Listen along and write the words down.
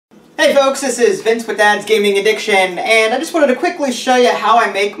Hey folks, this is Vince with Dad's Gaming Addiction, and I just wanted to quickly show you how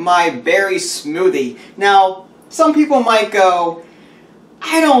I make my berry smoothie. Now, some people might go,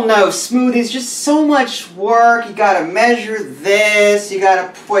 I don't know, smoothie's just so much work, you gotta measure this, you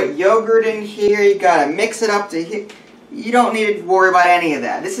gotta put yogurt in here, you gotta mix it up to here. You don't need to worry about any of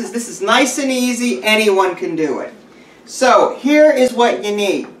that. This is nice and easy, anyone can do it. So, here is what you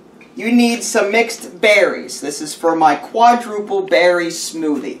need. You need some mixed berries. This is for my quadruple berry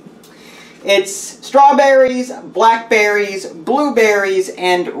smoothie. It's strawberries, blackberries, blueberries,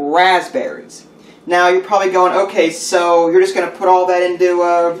 and raspberries. Now you're probably going, okay, so you're just going to put all that into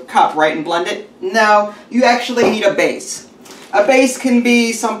a cup, right, and blend it? No, you actually need a base. A base can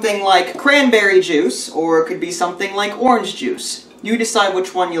be something like cranberry juice, or it could be something like orange juice. You decide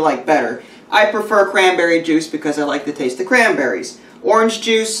which one you like better. I prefer cranberry juice because I like the taste of cranberries. Orange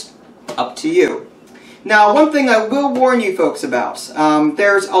juice, up to you. Now, one thing I will warn you folks about,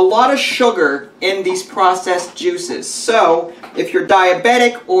 there's a lot of sugar in these processed juices. So, if you're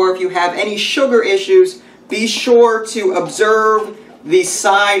diabetic or if you have any sugar issues, be sure to observe the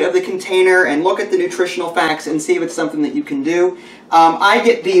side of the container and look at the nutritional facts and see if it's something that you can do. I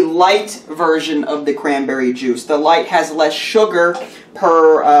get the light version of the cranberry juice. The light has less sugar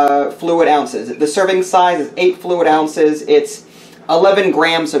per fluid ounces. The serving size is 8 fluid ounces. It's 11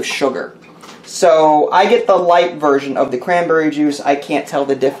 grams of sugar. So I get the light version of the cranberry juice. I can't tell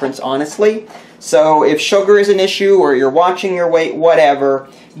the difference, honestly. So if sugar is an issue or you're watching your weight, whatever,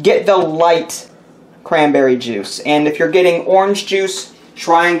 get the light cranberry juice. And if you're getting orange juice,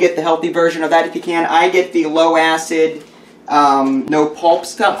 try and get the healthy version of that if you can. I get the low acid, no pulp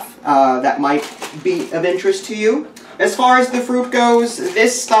stuff. That might be of interest to you. As far as the fruit goes,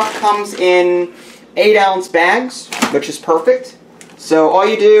 this stuff comes in 8-ounce bags, which is perfect. So all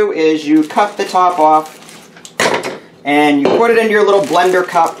you do is you cut the top off and you put it into your little blender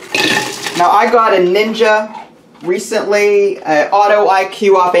cup. Now I got a Ninja recently, Auto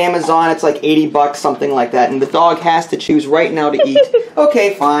IQ off Amazon. It's like 80 bucks, something like that. And the dog has to choose right now to eat.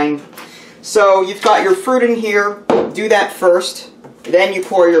 Okay, fine. So you've got your fruit in here. Do that first. Then you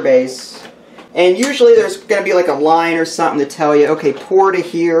pour your base. And usually there's going to be like a line or something to tell you, okay, pour to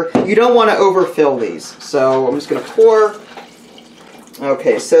here. You don't want to overfill these. So I'm just going to pour.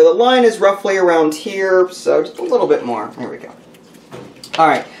 Okay, so the line is roughly around here, so just a little bit more. There we go.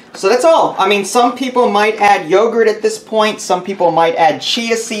 Alright, so that's all. I mean, some people might add yogurt at this point. Some people might add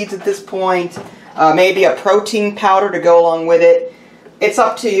chia seeds at this point. Maybe a protein powder to go along with it. It's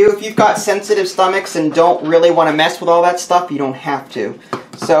up to you. If you've got sensitive stomachs and don't really want to mess with all that stuff, you don't have to.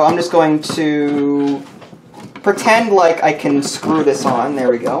 So I'm just going to pretend like I can screw this on. There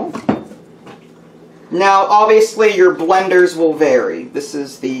we go. Now, obviously, your blenders will vary. This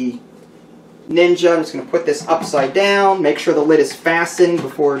is the Ninja. I'm just going to put this upside down. Make sure the lid is fastened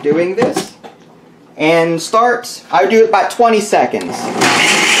before doing this. And start. I do it about 20 seconds.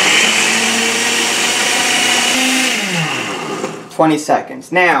 20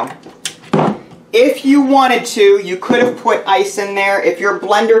 seconds. Now, if you wanted to, you could have put ice in there. If your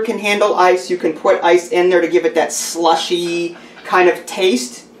blender can handle ice, you can put ice in there to give it that slushy kind of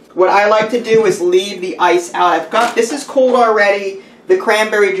taste. What I like to do is leave the ice out. This is cold already. The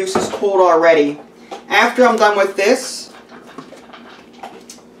cranberry juice is cold already. After I'm done with this,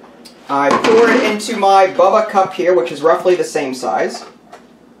 I pour it into my Bubba cup here, which is roughly the same size.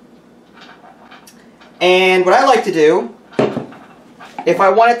 And what I like to do, if I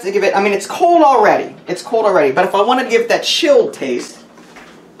wanted to give it, I mean, it's cold already. It's cold already. But if I wanted to give it that chilled taste,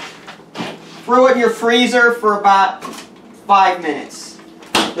 throw it in your freezer for about 5 minutes.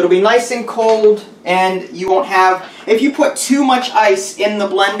 It'll be nice and cold, and you won't have... If you put too much ice in the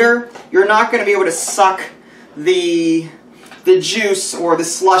blender, you're not going to be able to suck the juice or the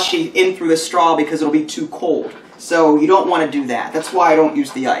slushy in through the straw because it'll be too cold. So you don't want to do that. That's why I don't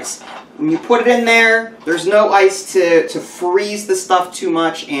use the ice. When you put it in there, there's no ice to freeze the stuff too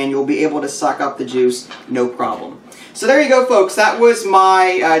much, and you'll be able to suck up the juice, no problem. So there you go, folks. That was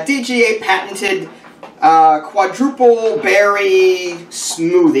my DGA patented quadruple berry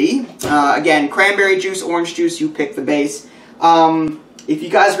smoothie. Again, cranberry juice, orange juice, you pick the base. If you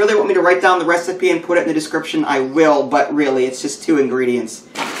guys really want me to write down the recipe and put it in the description, I will, but really, it's just 2 ingredients.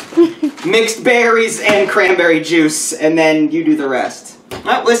 Mixed berries and cranberry juice, and then you do the rest.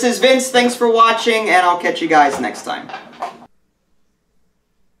 Well, this is Vince, thanks for watching, and I'll catch you guys next time.